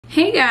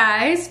Hey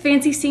guys,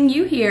 fancy seeing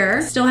you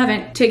here. Still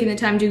haven't taken the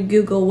time to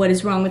Google what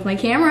is wrong with my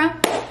camera,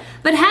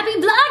 but happy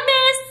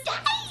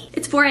Vlogmas! Yay!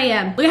 It's 4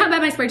 a.m. Look at how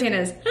bad my spray tan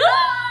is.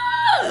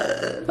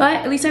 But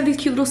at least I have these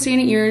cute little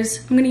Santa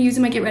ears. I'm gonna use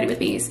them at Get Ready With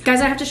Me's. Guys,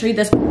 I have to show you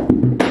this.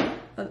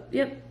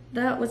 Yep,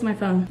 that was my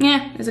phone.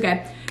 Yeah, it's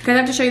okay. Guys, I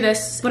have to show you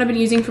this. What I've been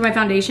using for my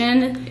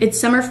foundation. It's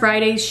Summer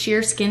Friday's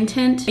Sheer Skin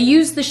Tint. I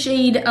use the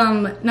shade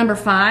number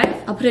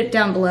 5. I'll put it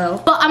down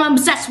below. But I'm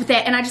obsessed with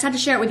it and I just had to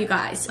share it with you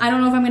guys. I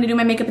don't know if I'm gonna do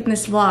my makeup in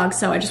this vlog,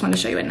 so I just wanted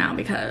to show you it now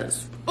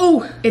because,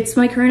 oh, it's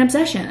my current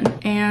obsession.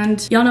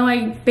 And y'all know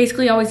I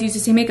basically always use the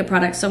same makeup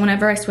products, so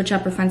whenever I switch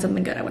up or find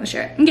something good, I wanna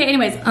share it. Okay,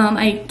 anyways,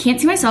 I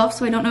can't see myself,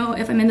 so I don't know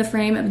if I'm in the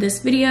frame of this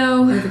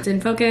video or if it's in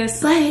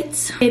focus,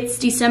 but it's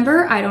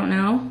December, I don't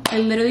know. I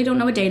literally don't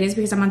know what day it is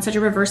because I'm on such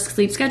a reverse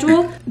sleep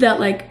schedule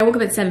that like I woke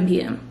up at 7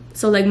 p.m.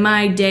 So like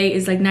my day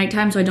is like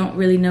nighttime, so I don't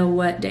really know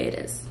what day it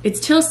is. It's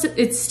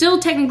still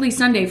technically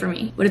Sunday for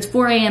me, but it's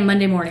 4 a.m.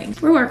 Monday morning.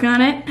 We're working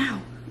on it.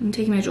 Ow. I'm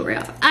taking my jewelry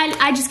off.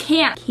 I just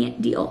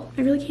can't deal.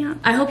 I really can't.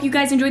 I hope you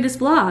guys enjoyed this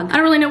vlog. I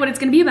don't really know what it's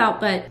gonna be about,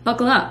 but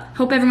buckle up.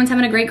 Hope everyone's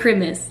having a great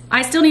Christmas.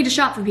 I still need to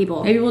shop for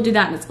people. Maybe we'll do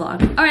that in this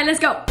vlog. All right, let's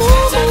go.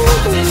 Santa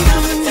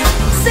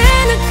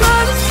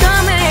Claus is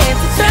coming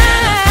to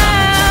town.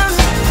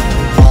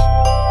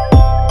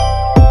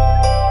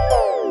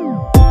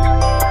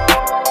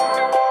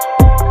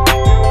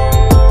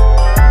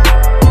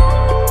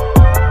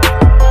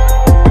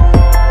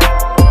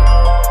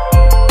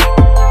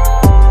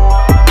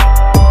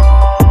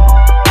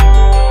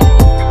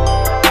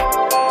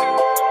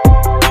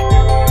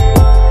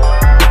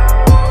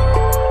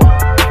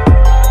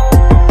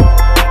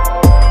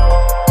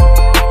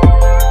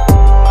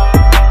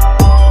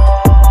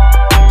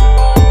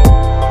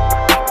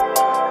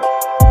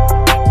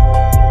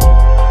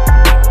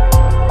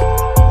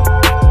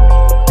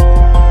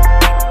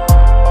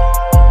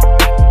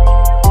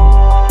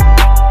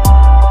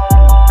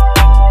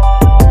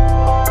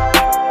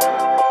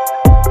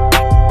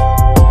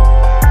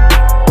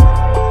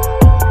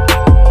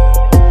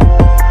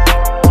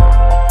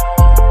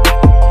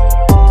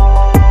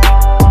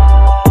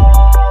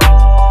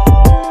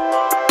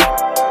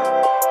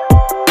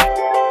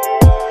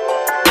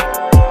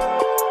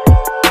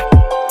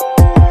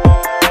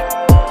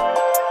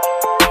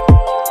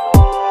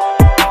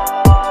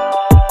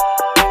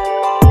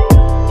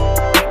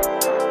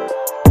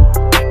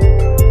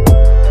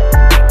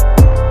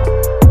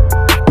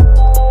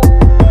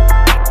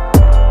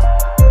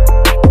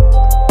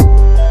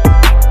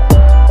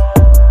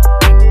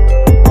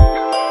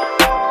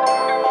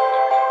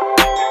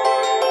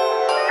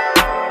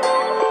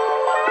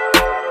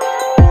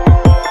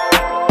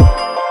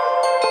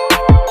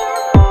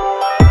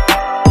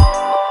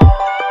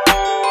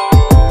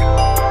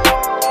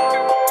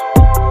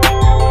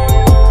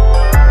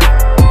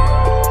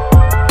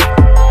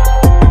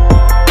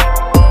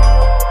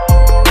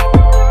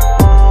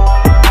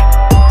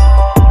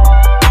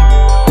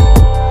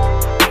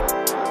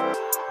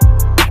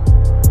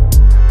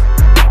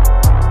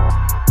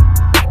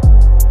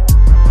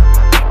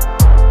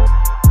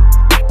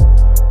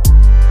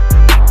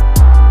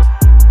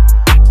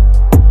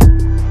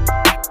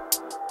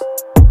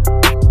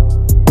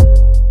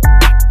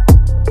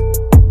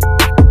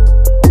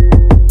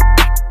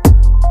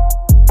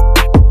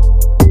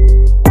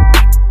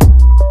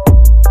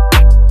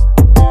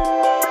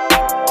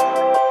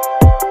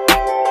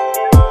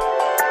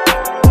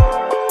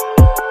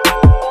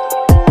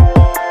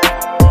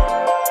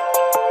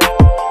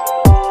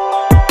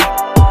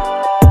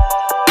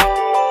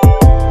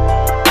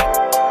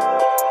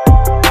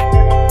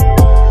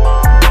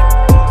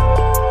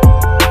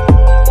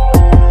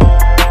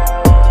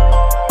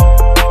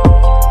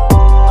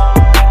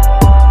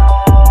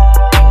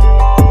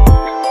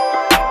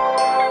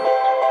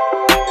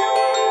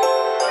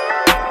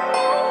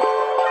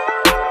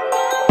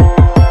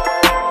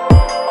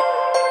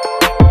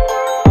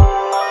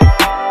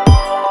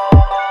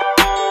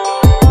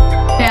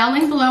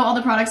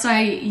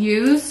 I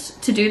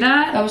used to do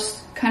that. That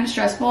was kind of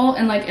stressful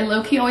and like it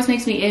low-key always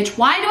makes me itch.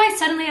 Why do I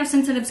suddenly have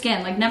sensitive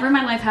skin? Like never in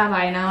my life have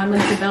I. Now I'm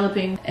like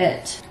developing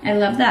it. I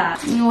love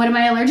that. What am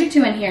I allergic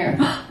to in here?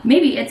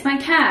 Maybe it's my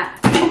cat.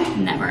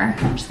 Never.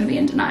 I'm just gonna be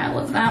in denial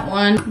of that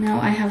one. Now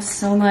I have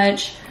so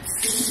much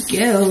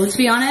goo. To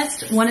be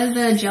honest, one of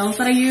the gels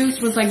that I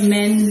used was like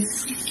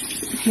men's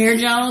hair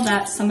gel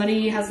that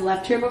somebody has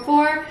left here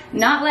before.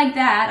 Not like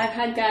that. I've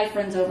had guy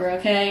friends over,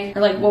 okay?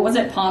 Or like, what was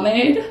it?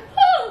 Pomade?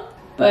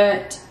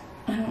 But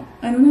I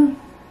don't know.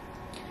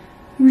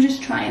 We're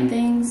just trying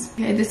things.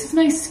 Okay, this is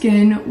my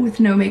skin with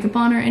no makeup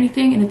on or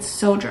anything and it's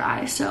so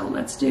dry. So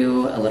let's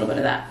do a little bit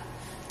of that.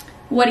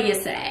 What do you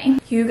say?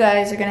 You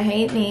guys are gonna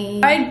hate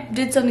me. I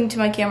did something to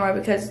my camera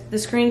because the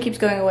screen keeps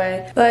going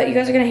away, but you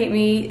guys are gonna hate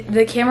me.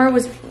 The camera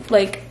was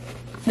like,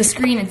 the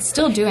screen, it's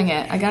still doing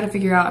it. I gotta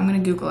figure out, I'm gonna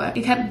Google it.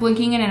 It kept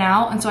blinking in and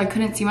out and so I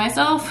couldn't see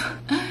myself.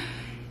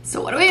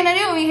 So what are we gonna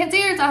do when we can't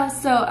see yourself?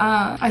 So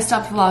I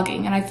stopped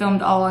vlogging and I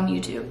filmed all on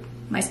YouTube,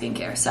 my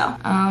skincare. So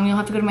you'll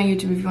have to go to my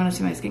YouTube if you wanna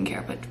see my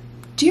skincare, but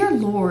Dear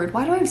Lord,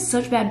 why do I have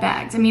such bad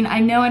bags? I mean,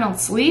 I know I don't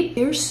sleep.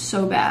 They're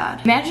so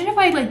bad. Imagine if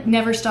I like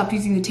never stopped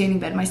using the tanning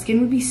bed. My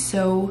skin would be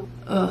so,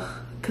 ugh.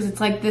 Cause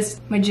it's like this,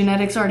 my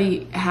genetics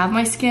already have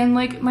my skin,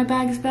 like my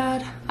bag is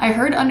bad. I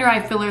heard under eye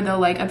filler though,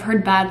 like I've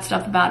heard bad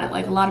stuff about it.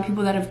 Like a lot of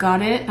people that have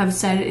got it have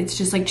said it's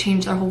just like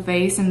changed their whole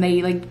face and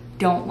they like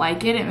don't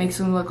like it. It makes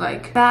them look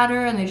like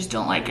fatter and they just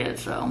don't like it,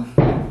 so.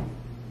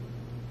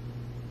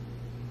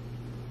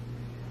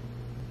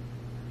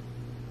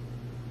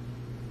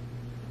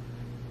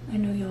 I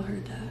know y'all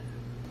heard that.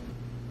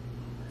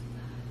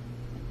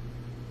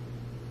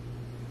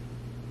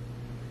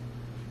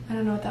 I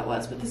don't know what that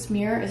was, but this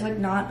mirror is like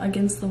not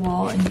against the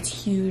wall and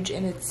it's huge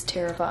and it's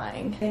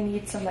terrifying. I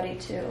need somebody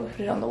to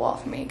put it on the wall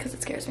for me because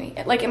it scares me.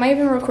 Like, am I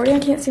even recording? I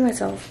can't see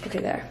myself. Okay,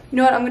 there. You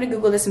know what? I'm gonna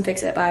Google this and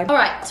fix it. Bye. All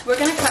right, so we're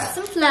gonna cut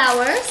some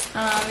flowers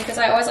because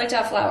I always like to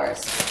have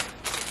flowers.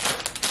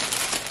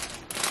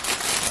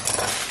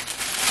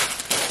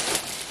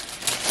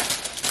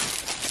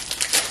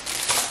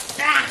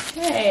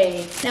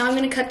 Okay, now I'm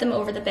gonna cut them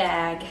over the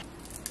bag.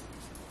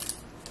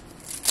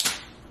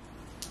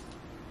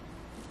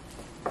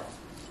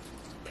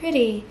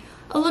 Pretty.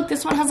 Oh look,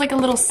 this one has like a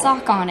little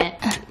sock on it.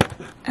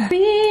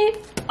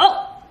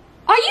 Oh,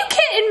 are you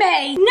kidding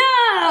me?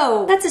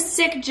 No! That's a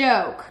sick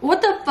joke.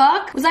 What the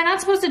fuck? Was I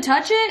not supposed to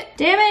touch it?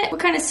 Damn it. What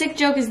kind of sick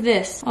joke is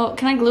this? Oh,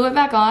 can I glue it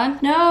back on?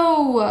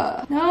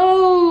 No.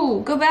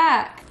 No, go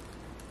back.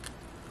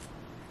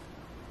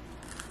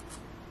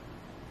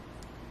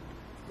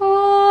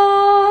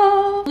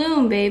 Oh,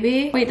 bloom,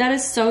 baby. Wait, that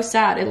is so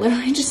sad. It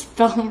literally just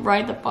fell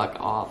right the fuck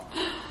off.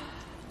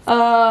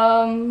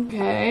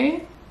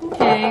 Okay.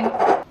 Okay.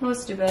 That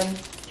was stupid.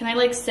 Can I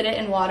like sit it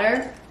in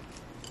water?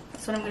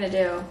 That's what I'm gonna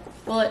do.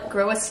 Will it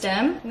grow a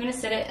stem? I'm gonna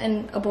sit it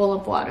in a bowl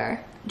of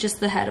water. Just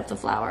the head of the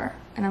flower.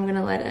 And I'm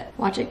gonna let it,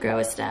 watch it grow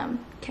a stem.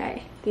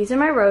 Okay. These are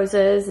my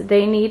roses.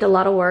 They need a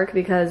lot of work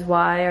because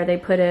why are they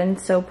put in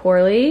so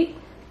poorly?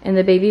 And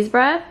the baby's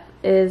breath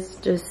is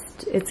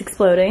just, it's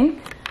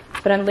exploding.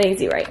 But I'm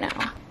lazy right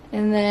now.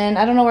 And then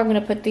I don't know where I'm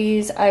gonna put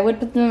these. I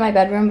would put them in my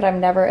bedroom, but I'm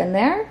never in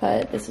there.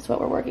 But this is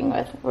what we're working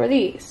with for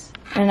these.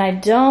 And I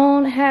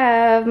don't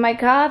have my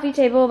coffee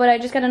table, but I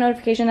just got a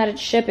notification that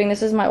it's shipping.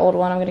 This is my old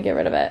one. I'm gonna get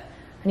rid of it.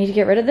 I need to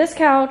get rid of this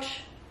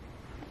couch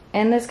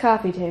and this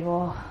coffee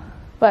table.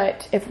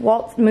 But if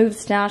Walt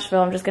moves to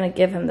Nashville, I'm just gonna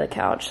give him the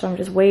couch. So I'm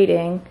just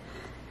waiting.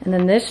 And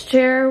then this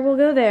chair will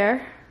go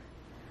there.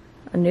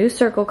 A new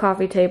circle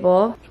coffee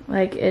table.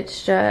 Like,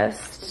 it's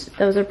just,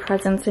 those are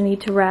presents I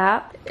need to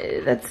wrap.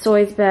 That's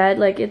Soy's bed.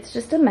 Like, it's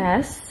just a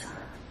mess.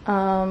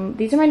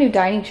 These are my new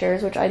dining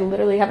chairs, which I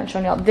literally haven't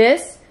shown y'all.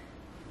 This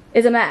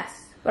is a mess.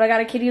 But I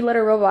got a kitty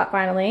litter robot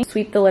finally.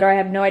 Sweep the litter. I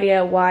have no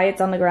idea why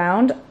it's on the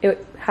ground.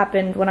 It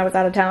happened when I was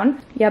out of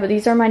town. Yeah, but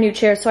these are my new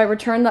chairs. So I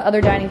returned the other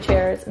dining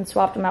chairs and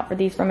swapped them out for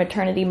these from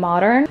Eternity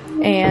Modern.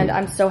 And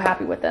I'm so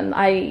happy with them.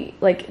 I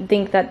like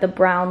think that the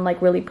brown like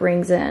really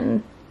brings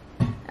in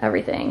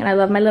everything. And I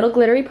love my little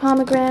glittery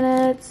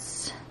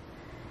pomegranates.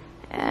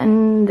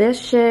 And this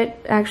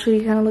shit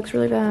actually kind of looks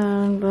really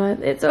bad, but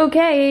it's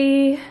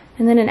okay.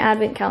 And then an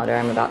advent calendar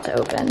I'm about to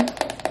open.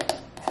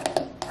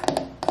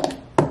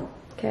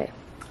 Okay.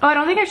 Oh, I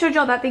don't think I showed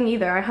y'all that thing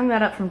either. I hung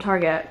that up from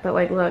Target, but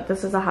like, look,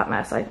 this is a hot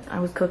mess. I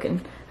was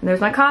cooking. And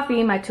there's my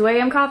coffee, my 2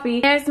 a.m.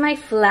 coffee. There's my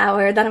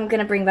flower that I'm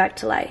gonna bring back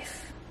to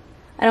life.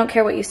 I don't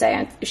care what you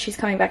say, she's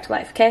coming back to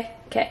life, okay?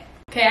 Okay.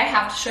 Okay, I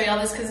have to show y'all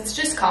this because it's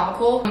just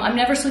comical. I'm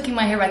never slicking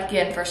my hair back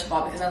again, first of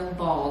all, because I'm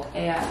bald.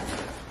 Yeah.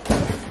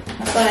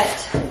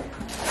 But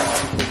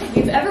if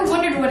you've ever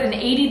wondered what an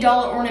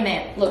 $80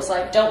 ornament looks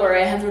like, don't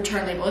worry, I have the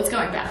return label. It's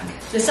going back.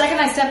 The second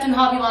I stepped in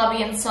Hobby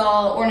Lobby and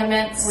saw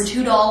ornaments were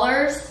 $2,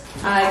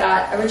 I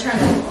got a return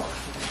label.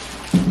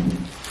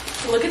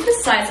 Look at the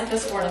size of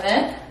this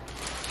ornament.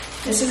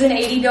 This is an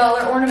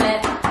 $80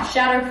 ornament,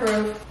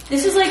 shatterproof.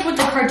 This is like what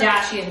the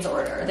Kardashians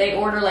order. They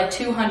order like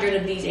 200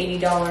 of these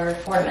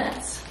 $80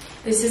 ornaments.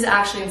 This is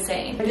actually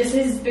insane. This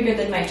is bigger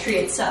than my tree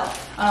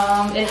itself.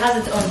 It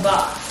has its own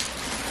box.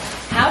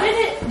 How did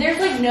it, there's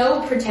like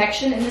no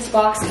protection in this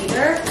box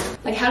either.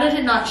 Like how did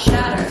it not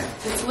shatter?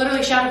 It's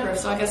literally shatterproof,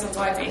 so I guess that's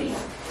why it's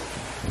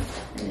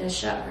 80. It is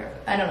shatterproof.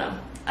 I don't know.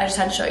 I just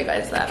had to show you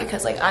guys that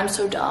because like I'm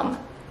so dumb.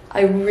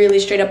 I really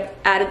straight up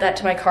added that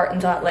to my cart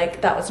and thought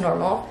like that was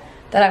normal.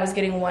 That I was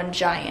getting one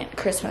giant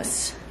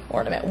Christmas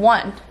ornament.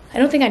 One. I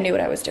don't think I knew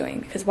what I was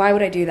doing because why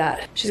would I do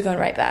that? She's going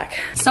right back.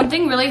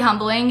 Something really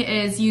humbling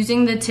is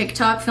using the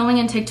TikTok, filming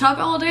in TikTok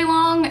all day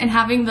long and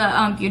having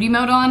the beauty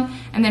mode on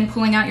and then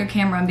pulling out your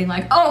camera and being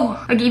like,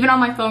 oh, like even on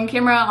my phone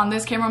camera, on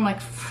this camera, I'm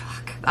like,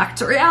 fuck, back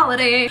to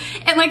reality.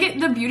 And like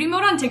the beauty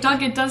mode on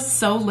TikTok, it does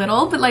so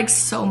little, but like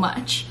so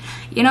much.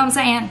 You know what I'm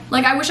saying?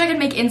 Like I wish I could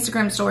make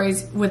Instagram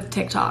stories with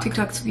TikTok.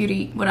 TikTok's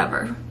beauty,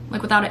 whatever.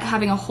 Like without it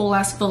having a whole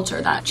ass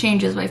filter that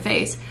changes my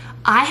face.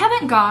 I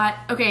haven't got,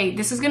 okay,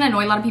 this is gonna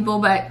annoy a lot of people,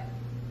 but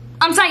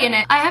I'm saying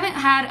it. I haven't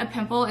had a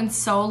pimple in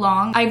so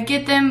long. I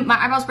get them, my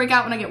eyebrows break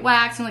out when I get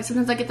waxed and like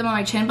sometimes I get them on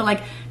my chin, but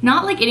like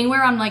not like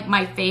anywhere on like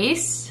my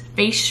face.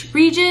 face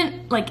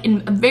region like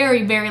in a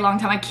very, very long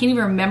time. I can't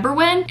even remember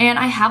when. And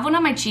I have one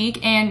on my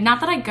cheek, and not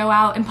that I go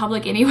out in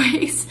public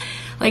anyways.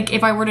 Like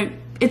if I were to,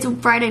 it's a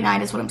Friday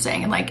night is what I'm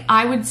saying. And like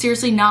I would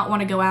seriously not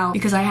want to go out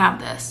because I have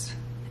this.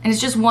 And it's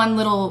just one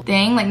little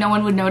thing, like no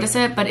one would notice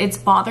it, but it's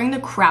bothering the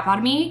crap out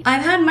of me.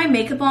 I've had my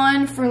makeup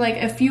on for like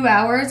a few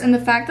hours, and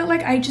the fact that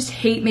like I just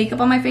hate makeup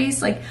on my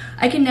face, like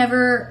I can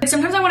never, like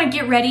sometimes I want to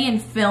get ready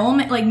and film,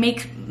 like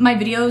make my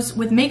videos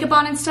with makeup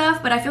on and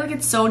stuff, but I feel like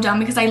it's so dumb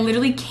because I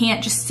literally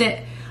can't just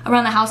sit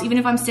around the house even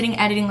if I'm sitting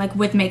editing like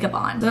with makeup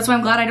on. So that's why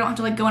I'm glad I don't have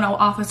to like go in an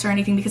office or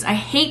anything, because I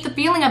hate the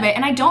feeling of it.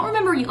 And I don't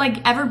remember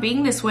like ever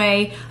being this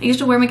way. I used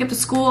to wear makeup to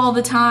school all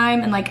the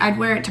time, and like I'd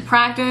wear it to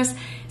practice.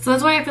 So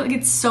that's why I feel like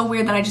it's so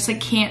weird that I just like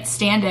can't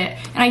stand it.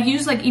 And I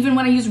use like, even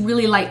when I use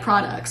really light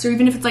products, or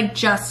even if it's like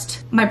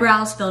just my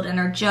brows filled in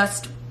or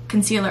just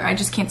concealer, I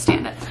just can't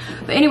stand it.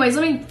 But anyways,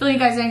 let me fill you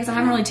guys in because I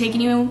haven't really taken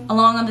you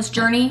along on this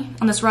journey,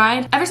 on this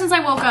ride. Ever since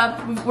I woke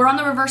up, we're on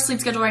the reverse sleep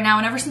schedule right now,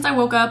 and ever since I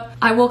woke up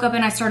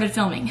and I started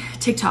filming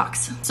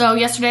TikToks. So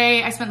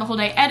yesterday I spent the whole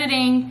day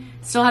editing.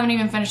 Still haven't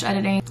even finished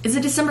editing. Is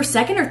it December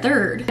 2nd or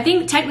 3rd? I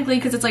think technically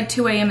because it's like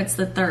 2 a.m. it's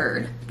the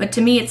 3rd, but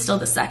to me it's still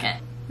the 2nd.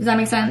 Does that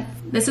make sense?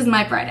 This is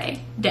my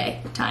Friday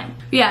day time.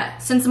 But yeah,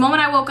 since the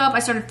moment I woke up, I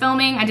started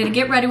filming. I did a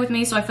get ready with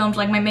me, so I filmed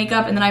like my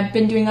makeup, and then I've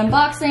been doing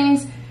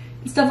unboxings,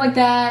 stuff like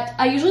that.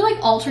 I usually like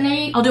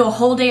alternate. I'll do a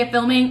whole day of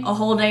filming, a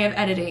whole day of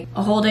editing,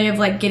 a whole day of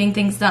like getting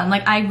things done.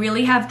 Like I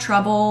really have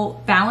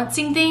trouble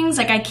balancing things.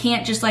 Like I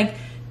can't just like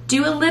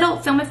do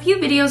film a few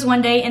videos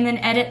one day and then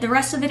edit the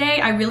rest of the day.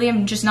 I really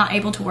am just not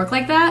able to work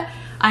like that.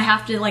 I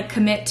have to like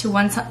commit to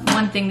one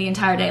thing the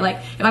entire day. Like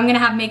if I'm gonna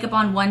have makeup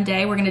on one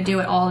day, we're gonna do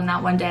it all in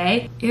that one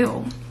day.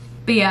 Ew.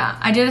 But yeah,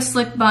 I did a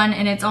slick bun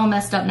and it's all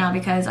messed up now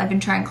because I've been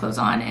trying clothes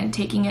on and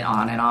taking it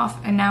on and off,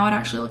 and now it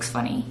actually looks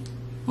funny.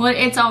 Well,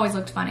 it's always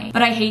looked funny,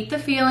 but I hate the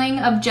feeling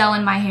of gel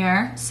in my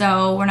hair,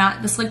 so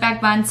the slick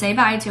back bun, say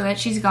bye to it.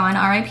 She's gone,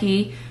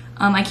 RIP.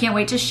 I can't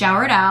wait to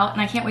shower it out,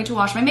 and I can't wait to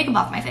wash my makeup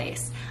off my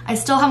face. I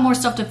still have more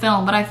stuff to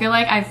film, but I feel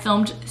like I've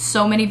filmed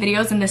so many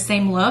videos in the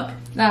same look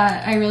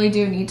that I really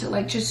do need to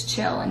like just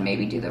chill and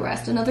maybe do the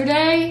rest another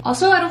day.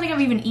 Also, I don't think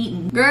I've even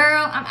eaten.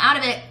 Girl, I'm out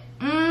of it.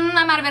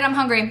 I'm out of it, I'm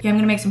hungry. Yeah, I'm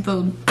gonna make some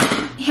food.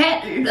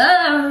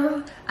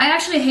 Hello. I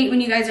actually hate when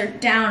you guys are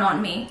down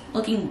on me,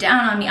 looking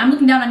down on me. I'm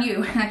looking down on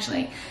you,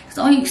 actually, because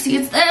all you see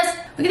is this.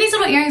 Look at these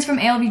little earrings from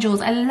ALV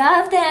Jewels. I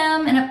love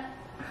them. And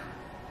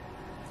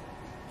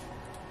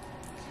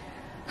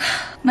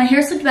my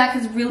hair slicked back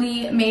has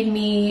really made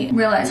me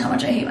realize how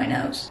much I hate my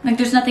nose. Like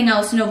there's nothing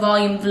else, no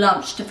volume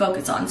lunch to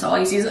focus on, so all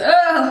you see is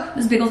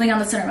this big old thing on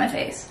the center of my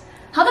face.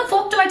 How the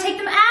fuck do I take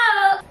them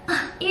out?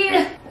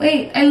 Ew.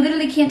 Wait, I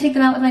literally can't take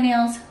them out with my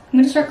nails. I'm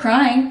gonna start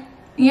crying.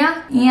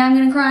 Yeah, I'm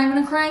gonna cry. I'm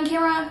gonna cry on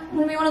camera. I'm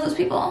gonna be one of those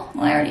people.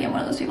 Well, I already am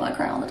one of those people. I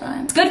cry all the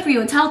time. It's good for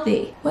you, it's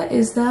healthy. What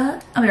is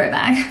that? I'll be right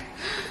back.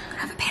 I'm gonna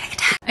have a panic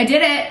attack. I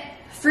did it.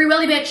 Free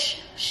Willy bitch.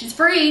 She's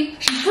free.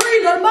 She's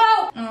free, let 'em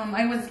out.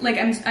 I was like,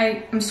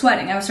 I'm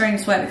sweating. I was starting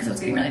to sweat because I was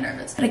getting really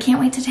nervous. But I can't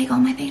wait to take all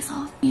my face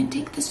off and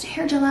take this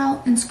hair gel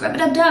out and scrub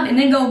it up and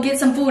then go get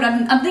some food.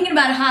 I'm thinking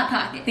about a Hot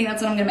Pocket. I think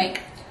that's what I'm gonna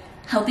make.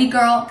 Healthy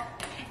girl,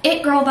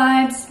 it girl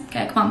vibes.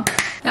 Okay, come on.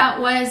 That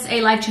was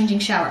a life-changing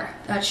shower.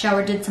 That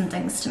shower did some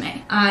things to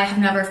me. I have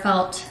never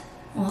felt,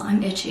 well,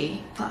 I'm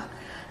itchy. Fuck.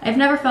 I've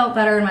never felt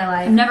better in my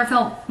life. I've never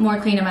felt more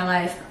clean in my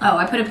life. Oh,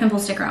 I put a pimple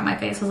sticker on my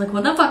face. I was like,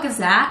 what the fuck is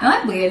that? Am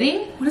I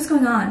bleeding? What is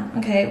going on?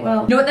 Okay,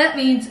 well, you know what that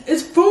means?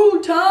 It's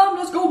food time.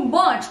 Let's go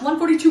munch.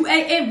 1:42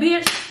 a.m.,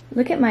 bitch.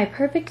 Look at my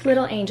perfect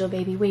little angel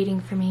baby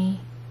waiting for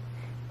me.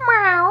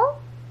 Meow.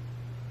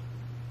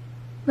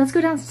 Let's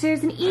go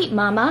downstairs and eat,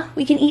 mama.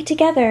 We can eat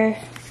together.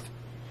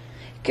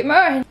 Come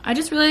on. I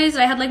just realized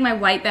I had like my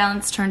white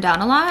balance turned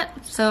down a lot,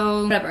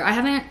 so whatever. I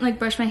haven't like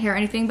brushed my hair or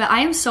anything, but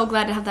I am so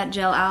glad to have that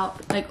gel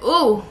out. Like,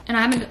 ooh, and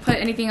I haven't put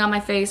anything on my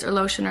face or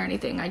lotion or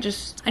anything. I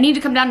need to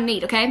come down and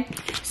eat, okay?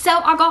 So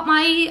I got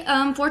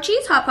my 4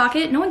 cheese Hot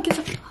Pocket. No one gives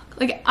a fuck.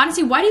 Like,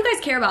 honestly, why do you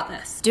guys care about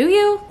this? Do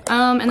you?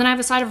 And then I have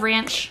a side of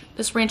ranch.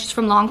 This ranch is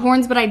from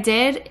Longhorns, but I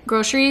did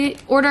grocery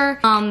order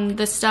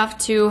the stuff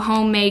to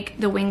home make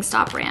the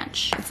Wingstop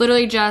ranch. It's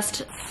literally just,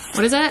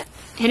 what is it?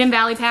 Hidden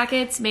Valley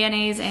packets,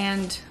 mayonnaise,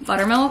 and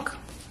buttermilk.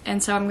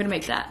 And so I'm gonna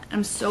make that.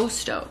 I'm so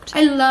stoked.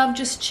 I love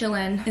just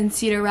chilling in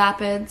Cedar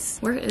Rapids.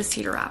 Where is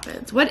Cedar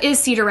Rapids? What is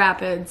Cedar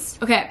Rapids?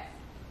 Okay.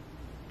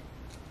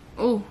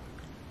 Ooh.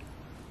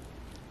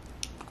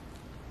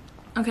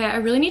 Okay, I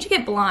really need to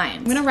get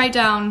blinds. I'm gonna write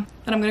down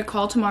that I'm gonna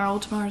call tomorrow.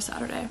 Tomorrow's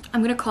Saturday.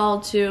 I'm gonna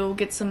call to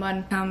get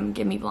someone to come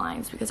give me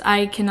blinds because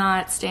I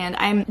cannot stand.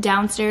 I'm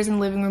downstairs in the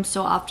living room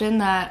so often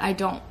that I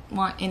don't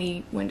want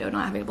any window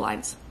not having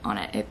blinds on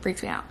it. It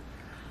freaks me out.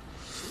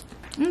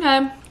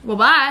 Okay, well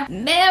bye.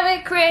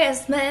 Merry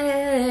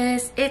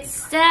Christmas, it's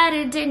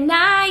Saturday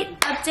night.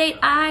 Update,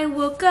 I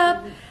woke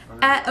up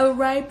at a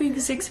ripe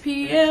 6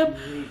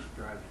 p.m.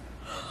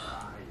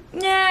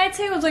 Yeah, I'd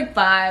say it was like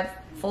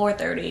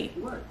 4:30.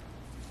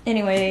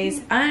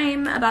 Anyways,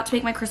 I'm about to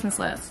make my Christmas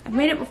list. I've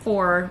made it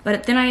before,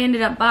 but then I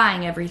ended up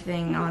buying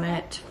everything on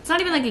it. It's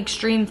not even like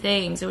extreme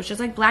things. It was just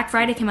like Black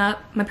Friday came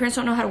up. My parents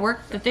don't know how to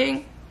work the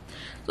thing.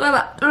 So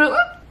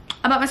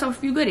I bought myself a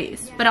few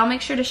goodies, but I'll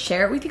make sure to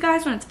share it with you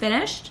guys when it's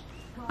finished.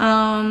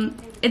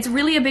 It's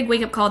really a big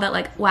wake-up call that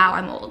like, wow,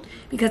 I'm old.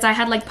 Because I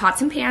had like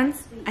pots and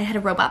pans. I had a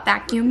robot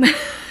vacuum.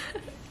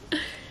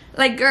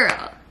 Like,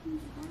 girl.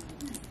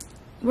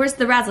 Where's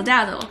the razzle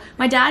dazzle?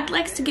 My dad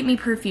likes to get me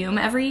perfume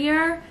every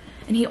year,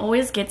 and he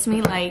always gets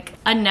me like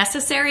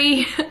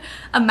unnecessary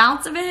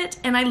amounts of it,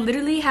 and I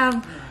literally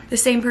have the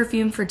same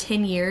perfume for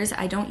 10 years.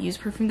 I don't use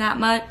perfume that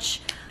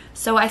much.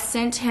 So I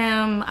sent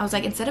him, I was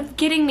like, instead of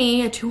getting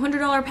me a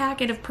 $200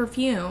 packet of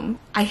perfume,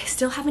 I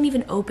still haven't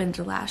even opened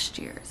last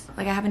year's.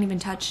 Like, I haven't even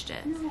touched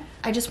it.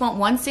 I just want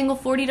one single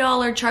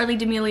 $40 Charlie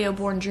D'Amelio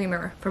Born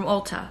Dreamer from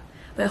Ulta.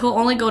 But he'll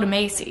only go to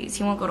Macy's.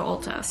 He won't go to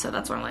Ulta. So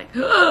that's why I'm like,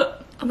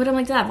 ugh. But I'm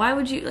like, Dad, why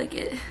would you, like,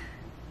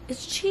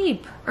 it's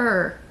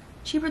cheaper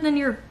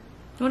than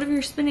whatever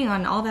you're spending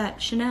on all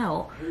that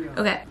Chanel.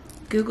 Okay,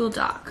 Google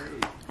Doc.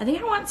 I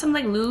think I want some,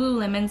 like,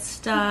 Lululemon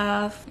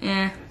stuff.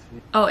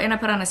 Oh, and I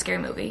put on a scary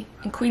movie.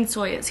 And Queen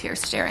Soy is here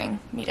staring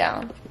me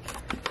down.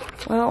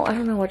 Well, I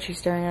don't know what she's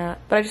staring at,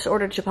 but I just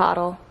ordered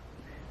Chipotle.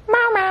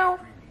 Meow, meow.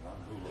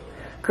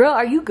 Girl,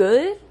 are you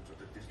good?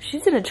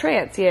 She's in a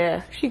trance,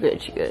 yeah. She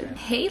good.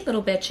 Hey,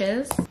 little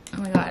bitches.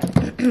 Oh my god.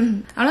 I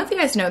don't know if you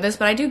guys know this,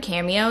 but I do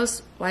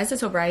cameos. Why is it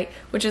so bright?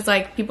 Which is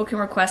like, people can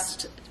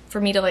request for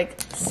me to like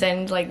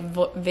send like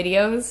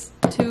videos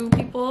to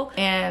people.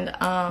 And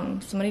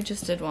somebody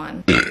just did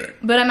one.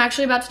 But I'm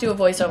actually about to do a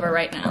voiceover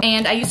right now.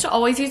 And I used to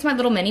always use my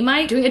little mini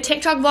mic. Doing a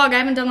TikTok vlog, I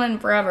haven't done one in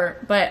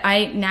forever. But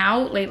I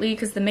now, lately,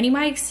 because the mini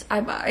mics I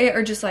buy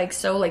are just like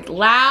so like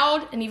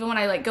loud. And even when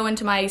I like go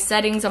into my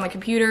settings on my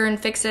computer and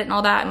fix it and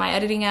all that in my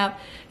editing app,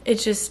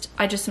 it's just,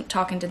 I just am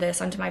talking to this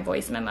onto my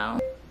voice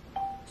memo.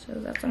 So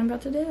that's what I'm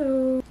about to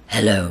do.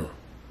 Hello.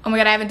 Oh my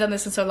god, I haven't done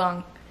this in so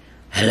long.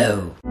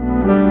 Hello.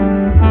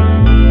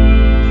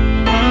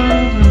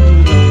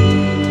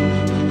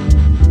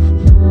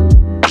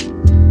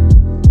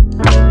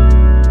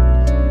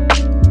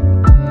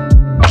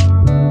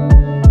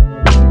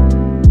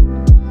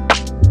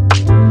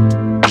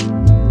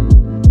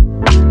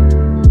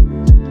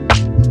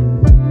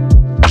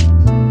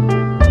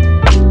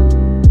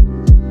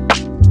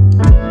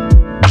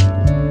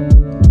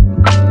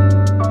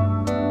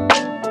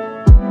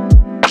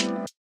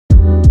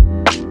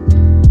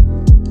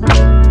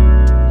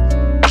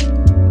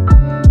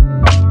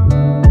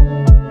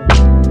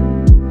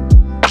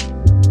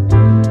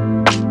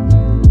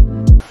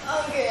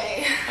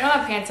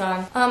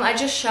 On. I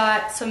just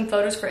shot some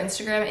photos for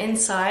Instagram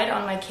inside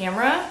on my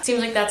camera. Seems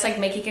like that's like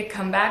making a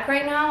comeback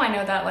right now. I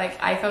know that like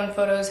iPhone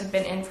photos have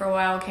been in for a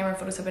while, camera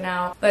photos have been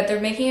out, but they're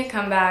making a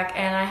comeback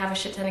and I have a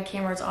shit ton of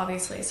cameras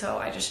obviously, so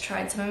I just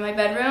tried some in my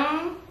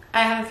bedroom.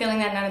 I have a feeling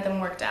that none of them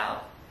worked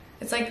out.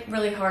 It's like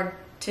really hard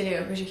to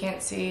do because you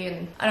can't see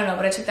and I don't know,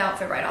 but I took the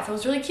outfit right off. It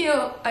was really cute.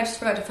 I just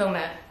forgot to film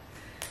it.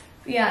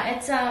 But yeah,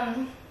 it's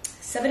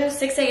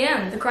 7:06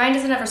 a.m. The grind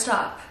doesn't ever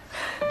stop.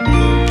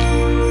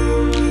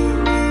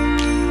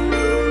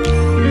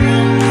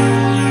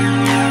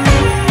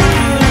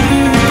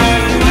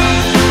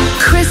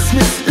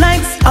 Christmas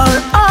lights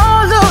are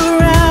all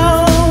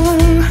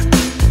around.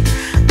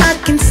 I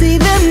can see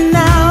them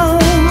now.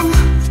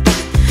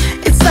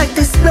 It's like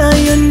they spell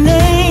your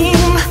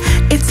name.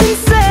 It's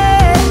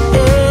insane.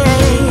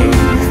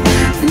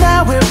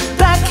 Now we're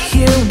back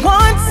here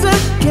once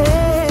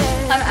again.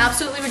 I'm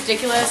absolutely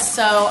ridiculous,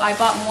 so I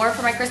bought more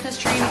for my Christmas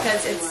tree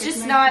because it's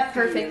just not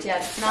perfect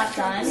yet. It's not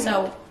done,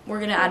 so we're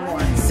gonna add more.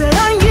 Set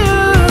on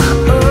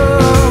you.